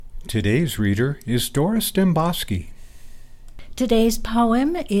Today's reader is Doris Dembosky. Today's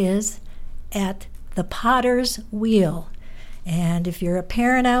poem is At the Potter's Wheel. And if you're a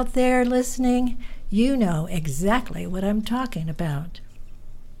parent out there listening, you know exactly what I'm talking about.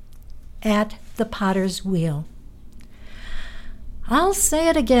 At the Potter's Wheel. I'll say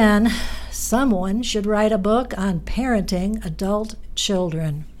it again. Someone should write a book on parenting adult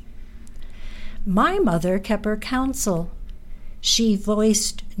children. My mother kept her counsel. She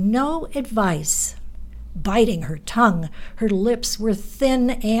voiced no advice. Biting her tongue, her lips were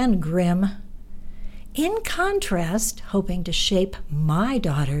thin and grim. In contrast, hoping to shape my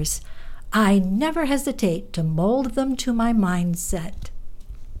daughters, I never hesitate to mold them to my mindset.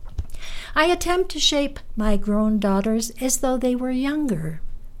 I attempt to shape my grown daughters as though they were younger,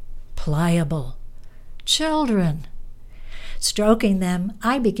 pliable, children. Stroking them,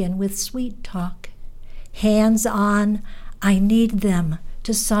 I begin with sweet talk. Hands on, I knead them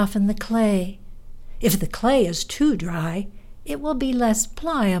to soften the clay. If the clay is too dry, it will be less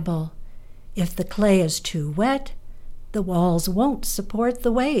pliable. If the clay is too wet, the walls won't support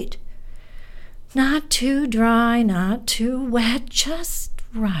the weight. Not too dry, not too wet, just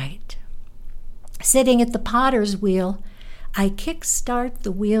right. Sitting at the potter's wheel, I kick-start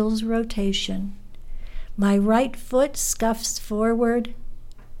the wheel's rotation. My right foot scuffs forward.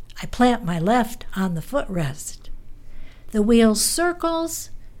 I plant my left on the footrest. The wheel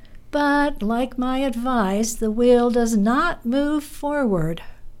circles, but like my advice, the wheel does not move forward.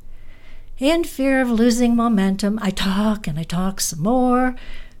 In fear of losing momentum, I talk and I talk some more.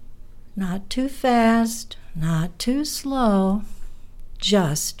 Not too fast, not too slow,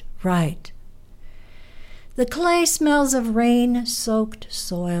 just right. The clay smells of rain-soaked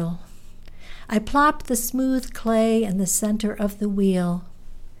soil. I plop the smooth clay in the center of the wheel.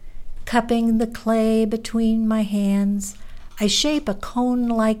 Cupping the clay between my hands, I shape a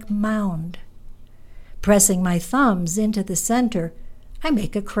cone-like mound. Pressing my thumbs into the center, I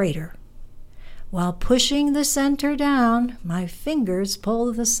make a crater. While pushing the center down, my fingers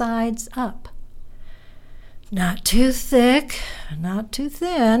pull the sides up. Not too thick, not too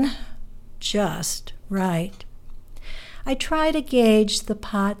thin, just right. I try to gauge the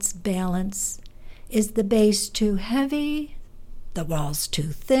pot's balance. Is the base too heavy? The walls too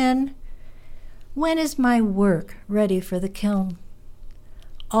thin? When is my work ready for the kiln?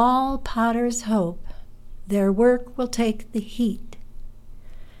 All potters hope their work will take the heat.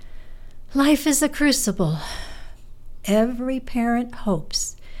 Life is a crucible. Every parent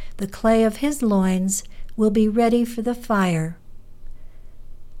hopes the clay of his loins will be ready for the fire.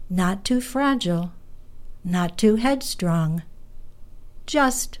 Not too fragile, not too headstrong,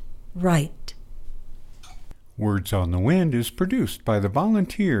 just right. Words on the Wind is produced by the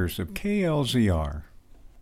volunteers of KLZR.